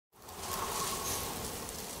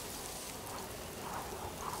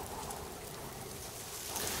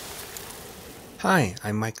Hi,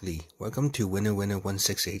 I'm Mike Lee. Welcome to Winner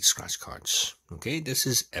 168 Scratch Cards. Okay, this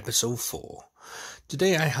is episode 4.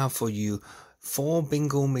 Today I have for you 4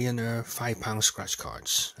 Bingo Millionaire £5 scratch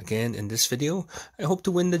cards. Again, in this video, I hope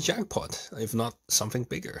to win the jackpot, if not something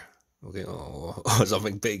bigger. Okay, or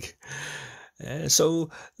something big. So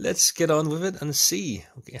let's get on with it and see.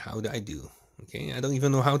 Okay, how do I do? Okay, I don't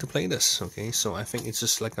even know how to play this. Okay, so I think it's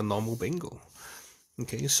just like a normal bingo.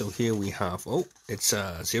 Okay, so here we have, it's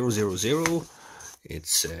 000,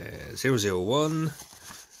 it's 001,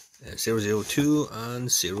 002,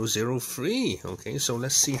 and 003. Okay, so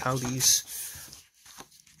let's see how these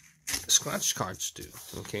scratch cards do.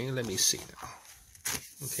 Okay, let me see now.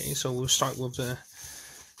 Okay, so we'll start with the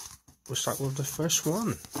first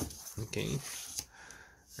one. Okay.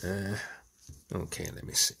 Okay, let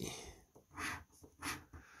me see.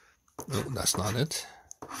 No, that's not it.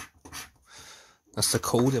 That's the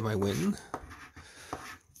code if I win.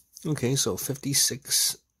 Okay, so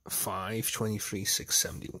 56, 5, 23, 6,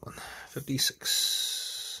 71.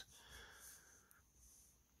 56.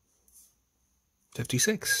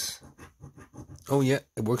 56. Oh yeah,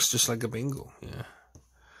 it works just like a bingo. Yeah.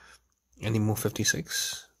 Any more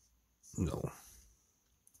 56? No.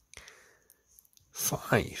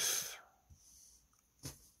 5.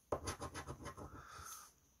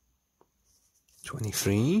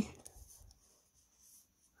 23.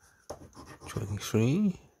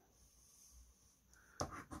 23.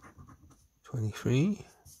 23.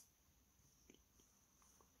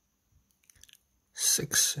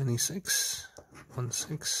 6, any 6, 1,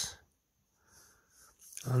 6,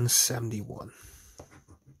 and 71.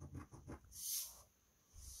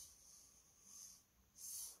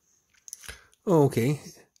 Okay,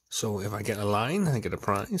 so if I get a line, I get a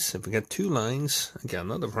prize. If I get 2 lines, I get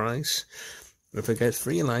another prize. If I get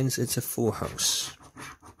 3 lines, it's a full house.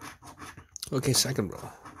 Okay, second row.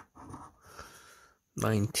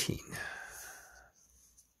 19.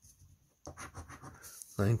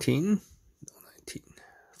 19. No, 19.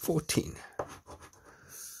 14.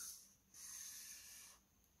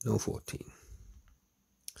 No 14.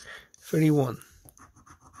 31.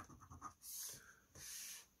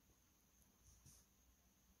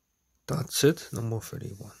 'That's it. No more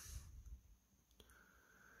 31.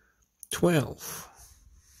 12.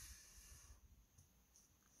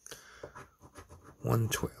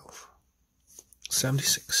 112.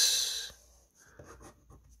 76.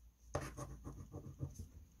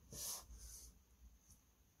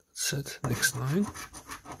 'That's it. Next line.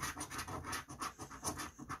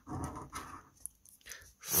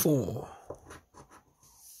 4.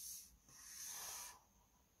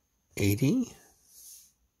 80.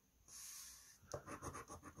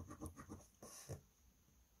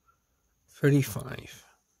 35.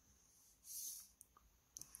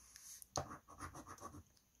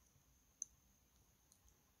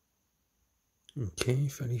 Okay,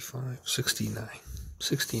 35, 69,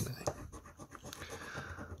 69.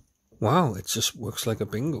 Wow, it just works like a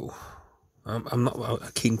bingo. I'm not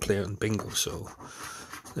a keen player in bingo, so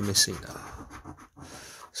let me see now.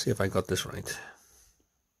 See if I got this right.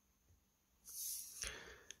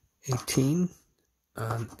 18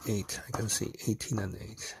 and 8. I can see 18 and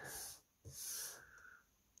 8.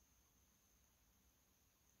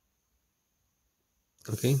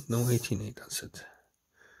 Okay, no 18, 8, that's it.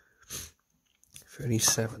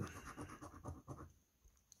 37.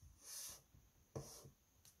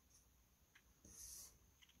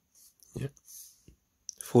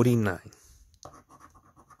 49.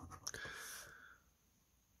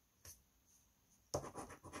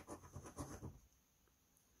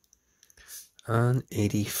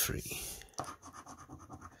 83.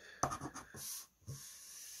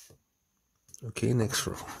 Okay, next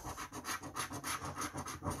row.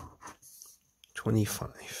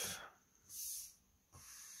 25.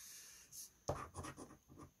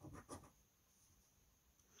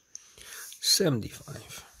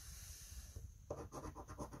 75.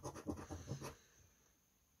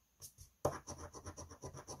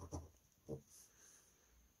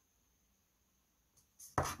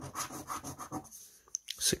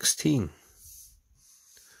 16.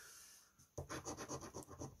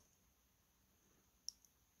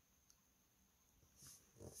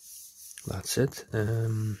 'That's it.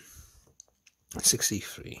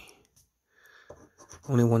 63.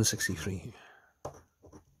 Only 163 here.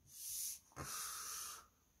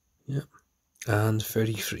 Yep. And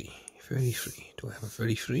 33. 33. Do I have a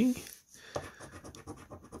 33?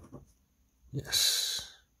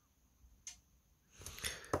 Yes.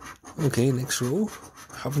 Okay, next row.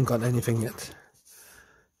 Haven't got anything yet.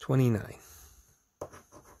 29.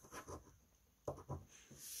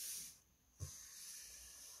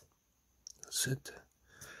 That's it.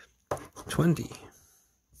 20.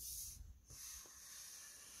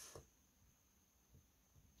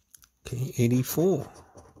 Okay, 84.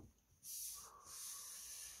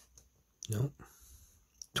 No.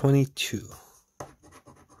 22.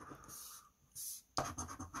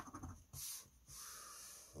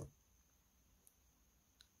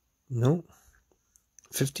 No.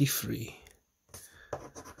 53.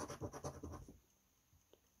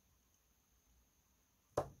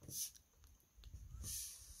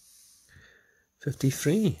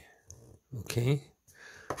 53. Okay.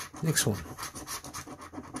 Next one.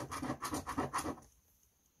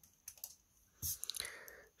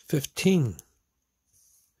 15.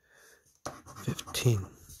 15.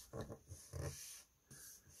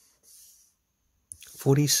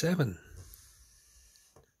 47.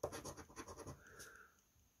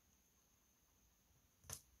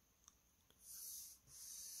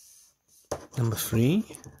 Number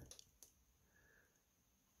 3.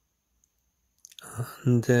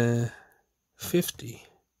 And 50.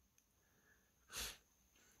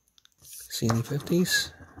 See any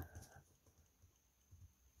 50s?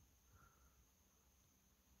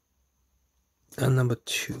 And number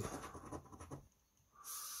 2.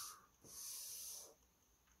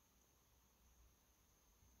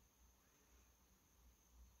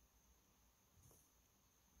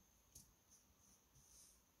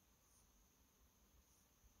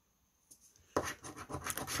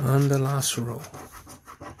 And the last row.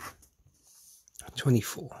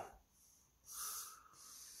 24.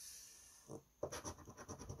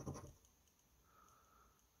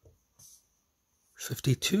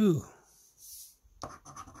 52.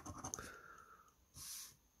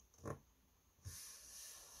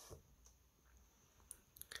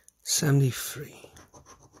 73.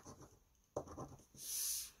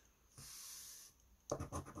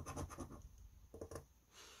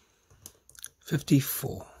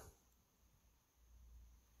 54.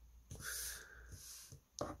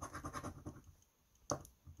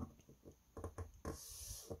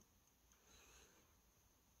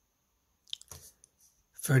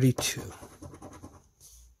 32.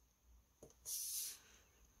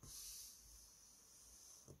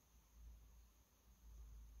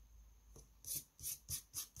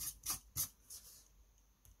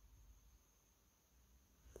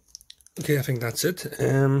 Okay, I think that's it.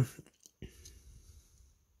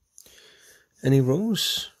 Any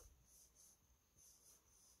rows?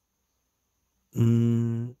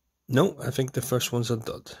 No, I think the first one's a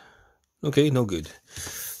dud. Okay, no good.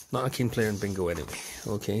 Not a keen player in bingo anyway.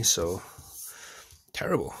 Okay, so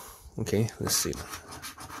terrible. Okay, let's see.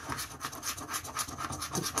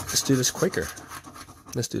 Let's do this quicker.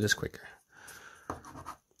 Let's do this quicker.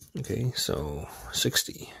 Okay, so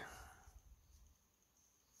 60.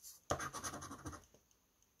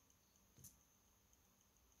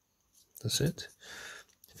 That's it.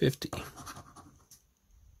 50.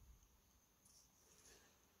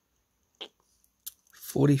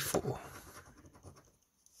 44.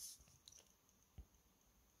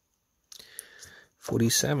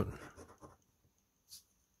 47.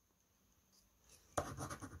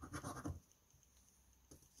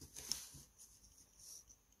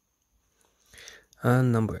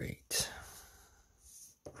 8.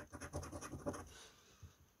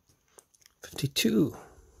 52.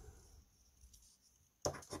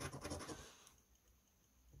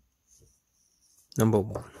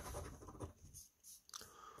 1.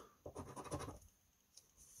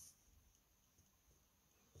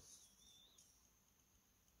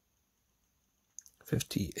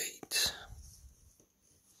 58.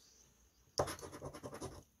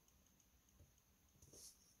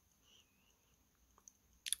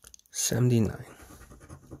 79.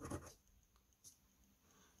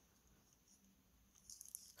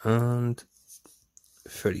 And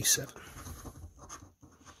 37.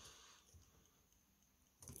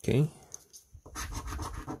 Okay.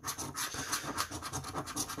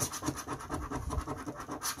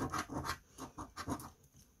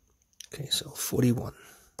 Okay, so 41.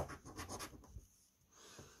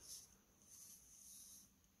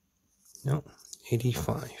 No,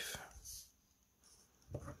 85.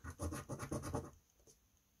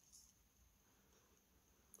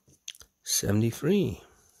 73.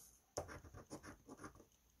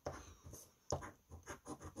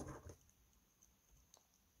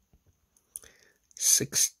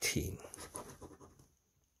 16.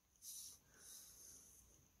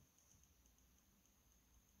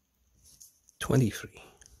 23.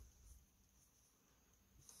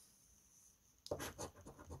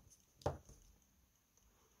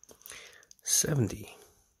 70.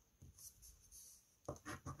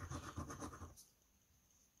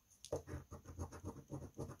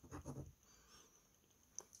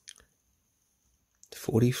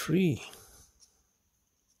 43.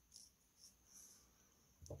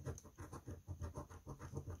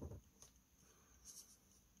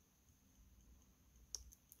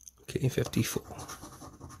 Okay, 54.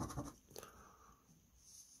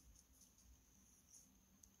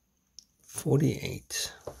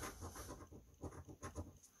 48.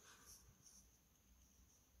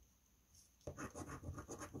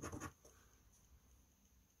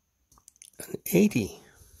 And 80.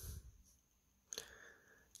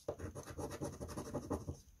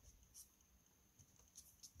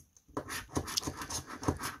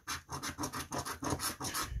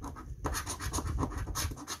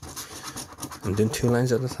 I'm doing 2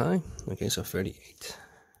 lines at a time. Okay, so 38.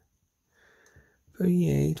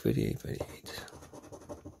 38, 38, 38.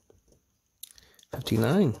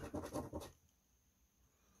 59.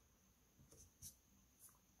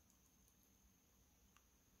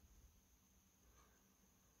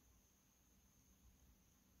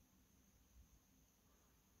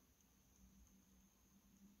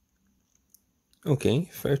 Okay,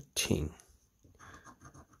 13.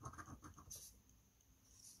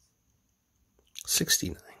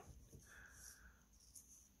 69.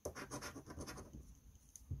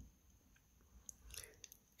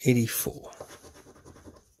 84.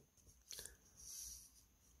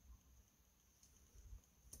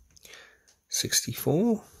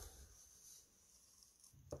 64.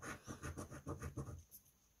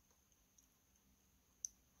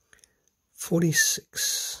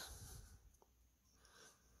 46.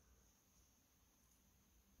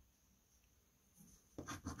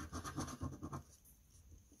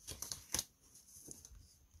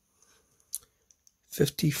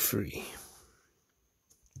 53.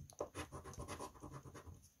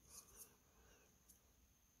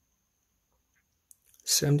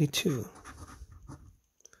 72.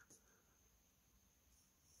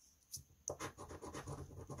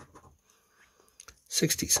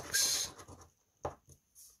 66.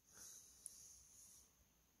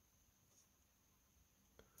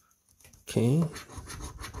 'Kay.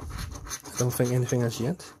 I don't think anything as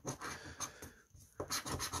yet.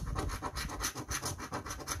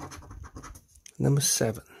 Number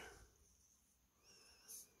 7.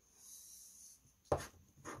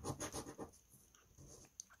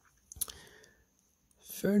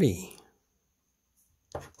 30.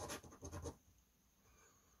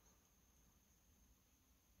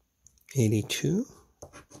 82.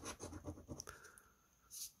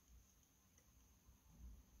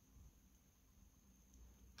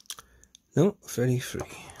 33.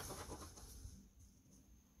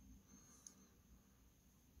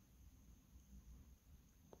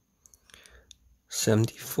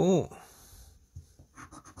 74.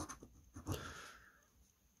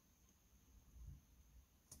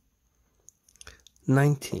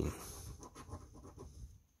 19.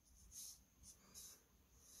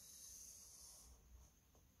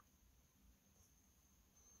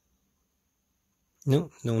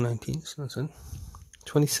 19s, that's it.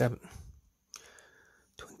 27.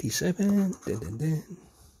 27.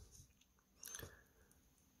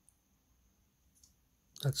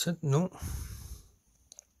 That's it. No.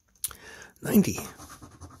 90.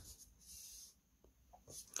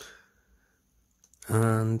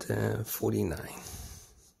 And 49.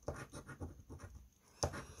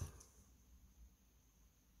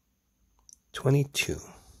 22.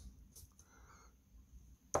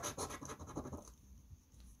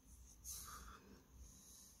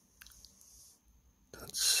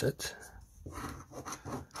 'That's it.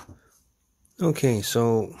 Okay,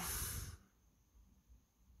 so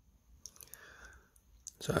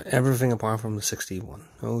everything apart from the 61.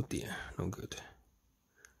 Oh dear, no good.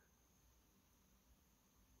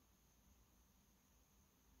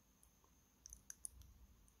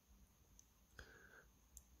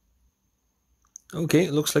 Okay,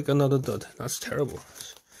 it looks like another dud. That's terrible.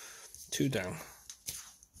 2 down.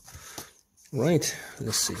 Right,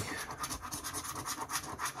 let's see.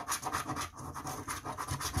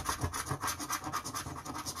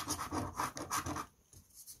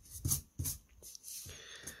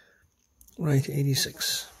 Right,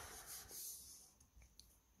 86.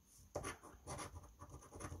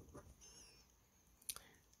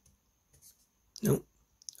 No,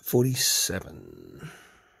 47.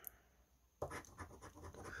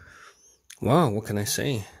 Wow, what can I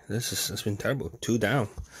say? This has been terrible. 2 down.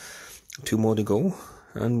 2 more to go,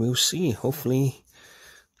 and we'll see. Hopefully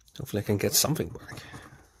I can get something back.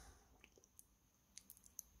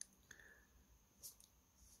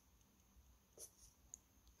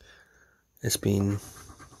 It's been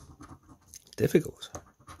difficult.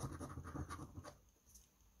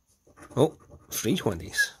 Oh, 3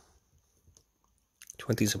 20s.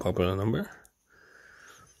 20 is a popular number.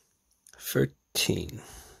 13.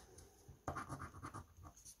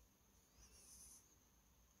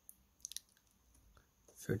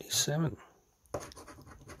 37.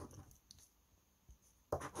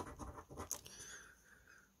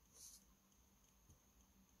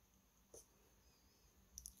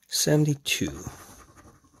 72.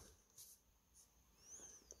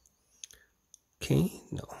 Okay,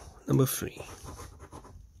 no. Number 3.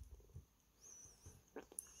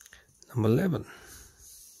 Number 11.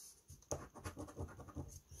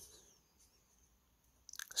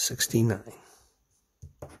 69.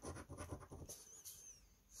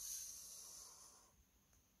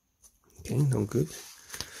 Okay, no good.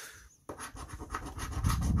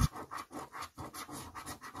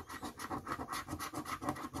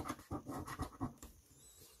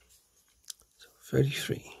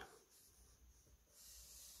 33.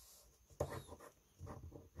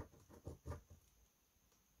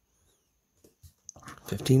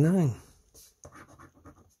 59.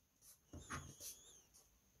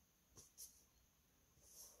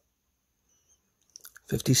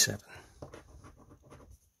 57.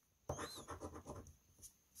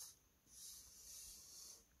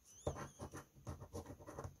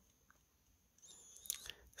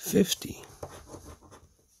 50.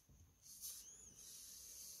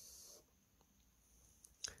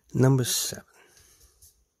 7.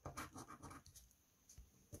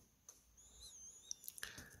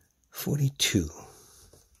 42.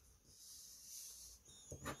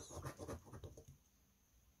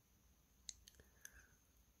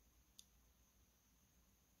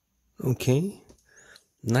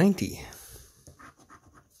 90.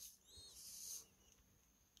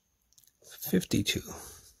 52.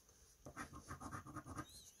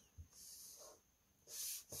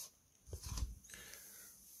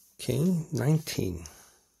 19.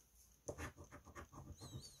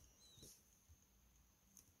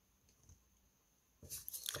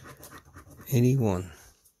 81.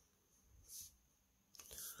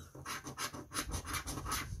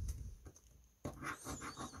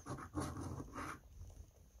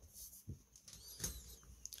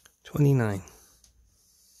 29.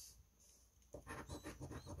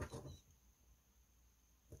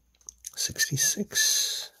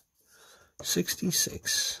 66.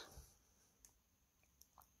 66.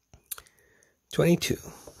 22.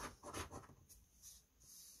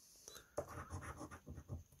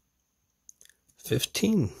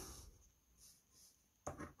 15.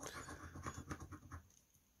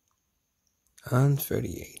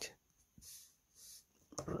 38.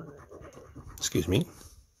 Excuse me.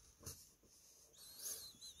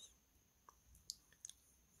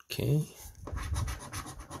 Okay.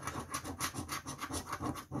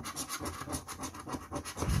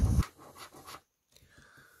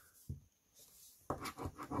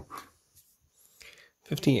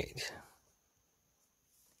 58.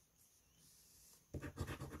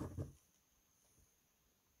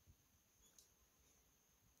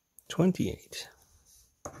 28.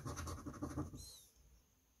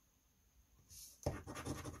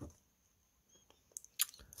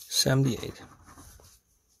 78.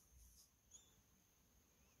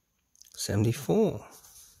 74.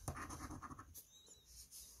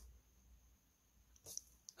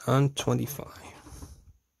 25.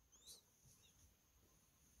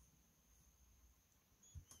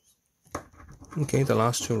 Okay, the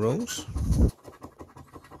last 2 rows.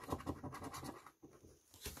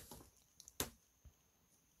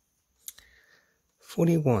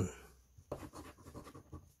 41.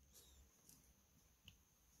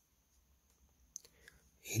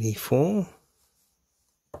 84.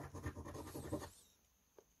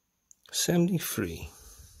 73.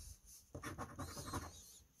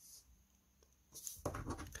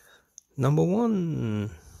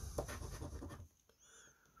 1.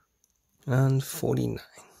 And 49.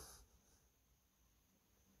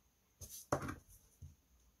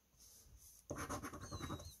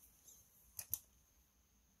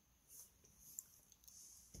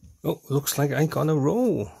 Oh, looks like I got a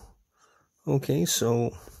roll. Okay,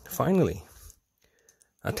 so finally,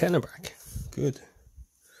 a tenner back. Good.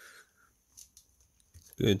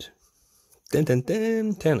 Good.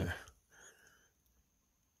 Tenner.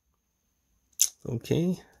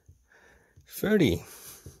 Okay. 30.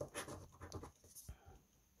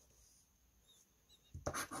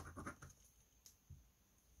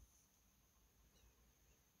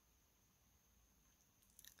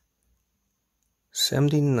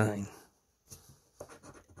 79.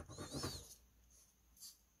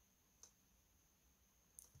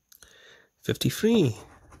 53.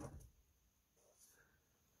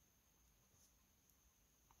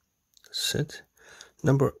 That's it.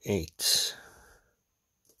 Number 8.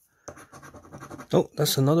 Oh,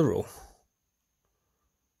 that's another row.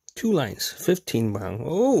 2 lines, 15 pound.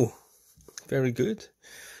 Oh, very good.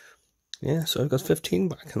 Yeah, so I've got 15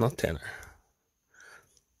 back, not tenner.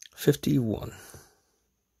 51.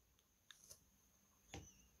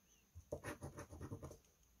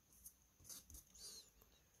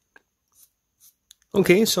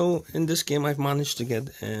 Okay, so in this game I've managed to get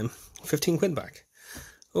 15 quid back.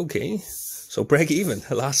 Okay, so break even,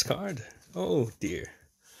 the last card. Oh dear.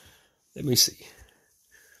 Let me see.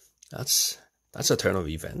 That's a turn of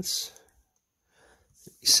events.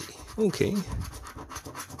 Let me see. Okay.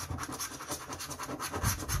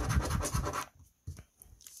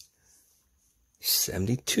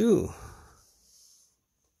 $72.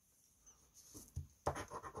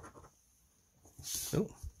 Oh.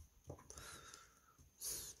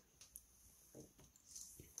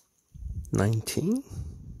 19.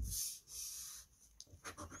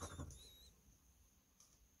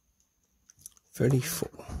 34.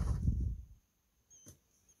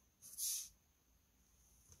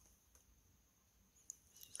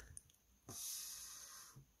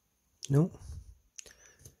 No.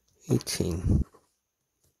 18.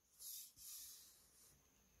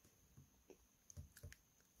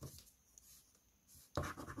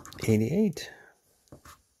 88.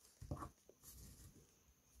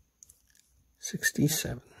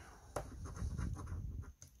 67.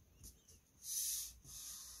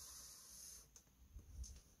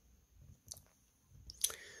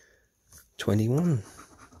 21.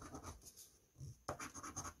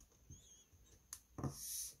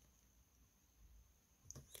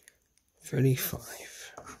 35.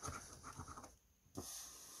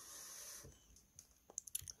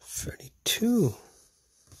 32.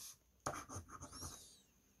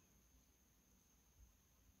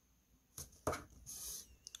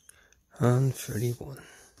 And 31.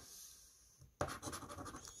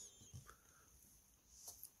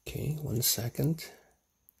 Okay, 1 second.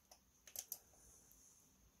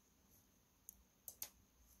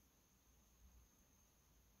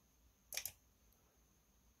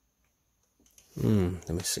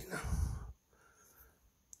 Let me see now.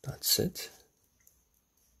 That's it.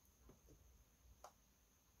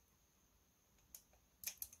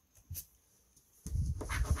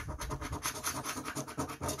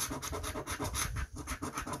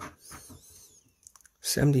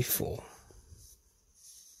 $74.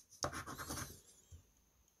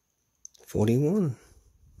 41.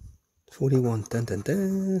 41. Dun dun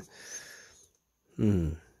dun.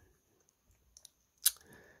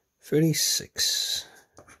 36.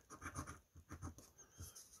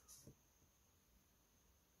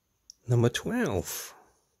 Number 12.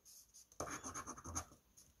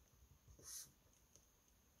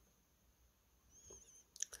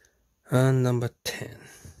 And number 10.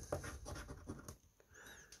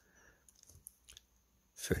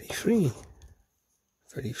 33.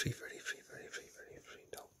 33.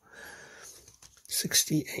 No.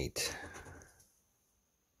 68.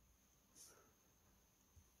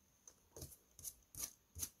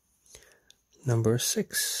 Number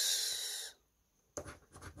 6.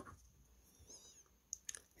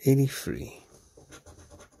 83.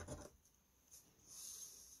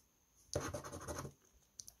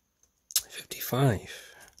 55.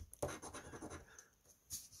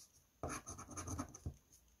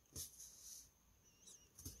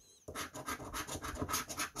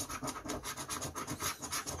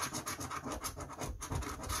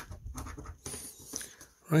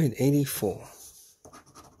 84.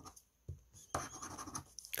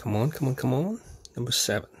 Come on. Number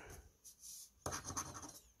 7.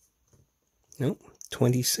 Nope.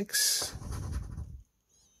 26.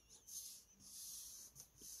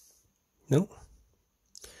 Nope.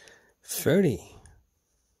 30.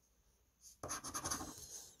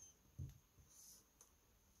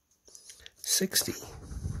 60.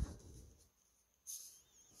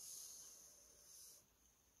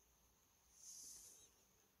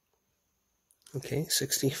 Okay,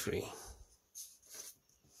 63.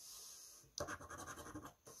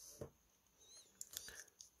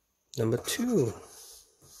 Number 2.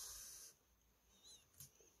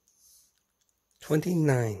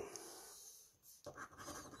 29.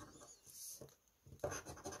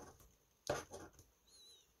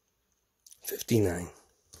 59.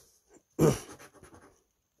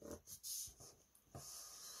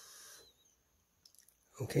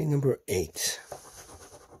 Okay, number 8.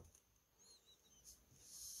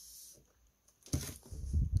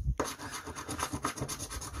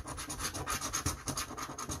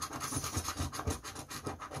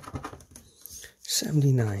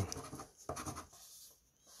 79.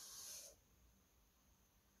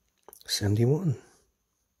 71.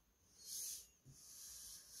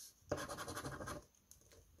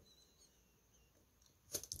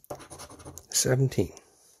 17.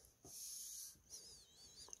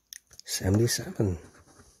 77.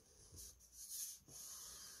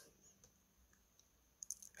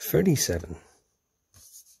 37.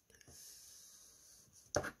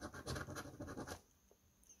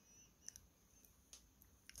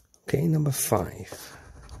 Okay, number 5.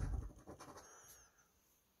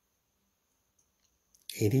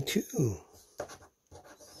 82.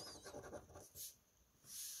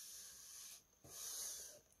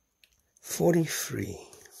 43.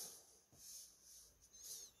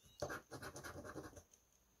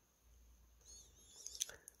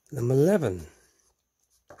 11.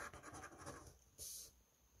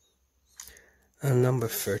 And number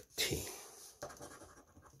 13.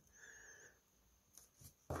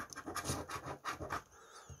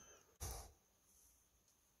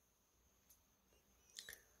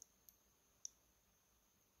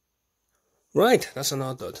 Right, that's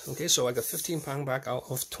another dot. Okay, so I got £15 back out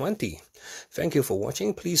of 20. Thank you for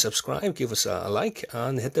watching. Please subscribe, give us a like,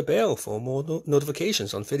 and hit the bell for more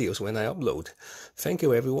notifications on videos when I upload. Thank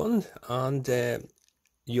you, everyone, and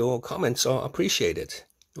your comments are appreciated.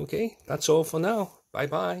 Okay, that's all for now.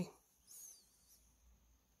 Bye-bye.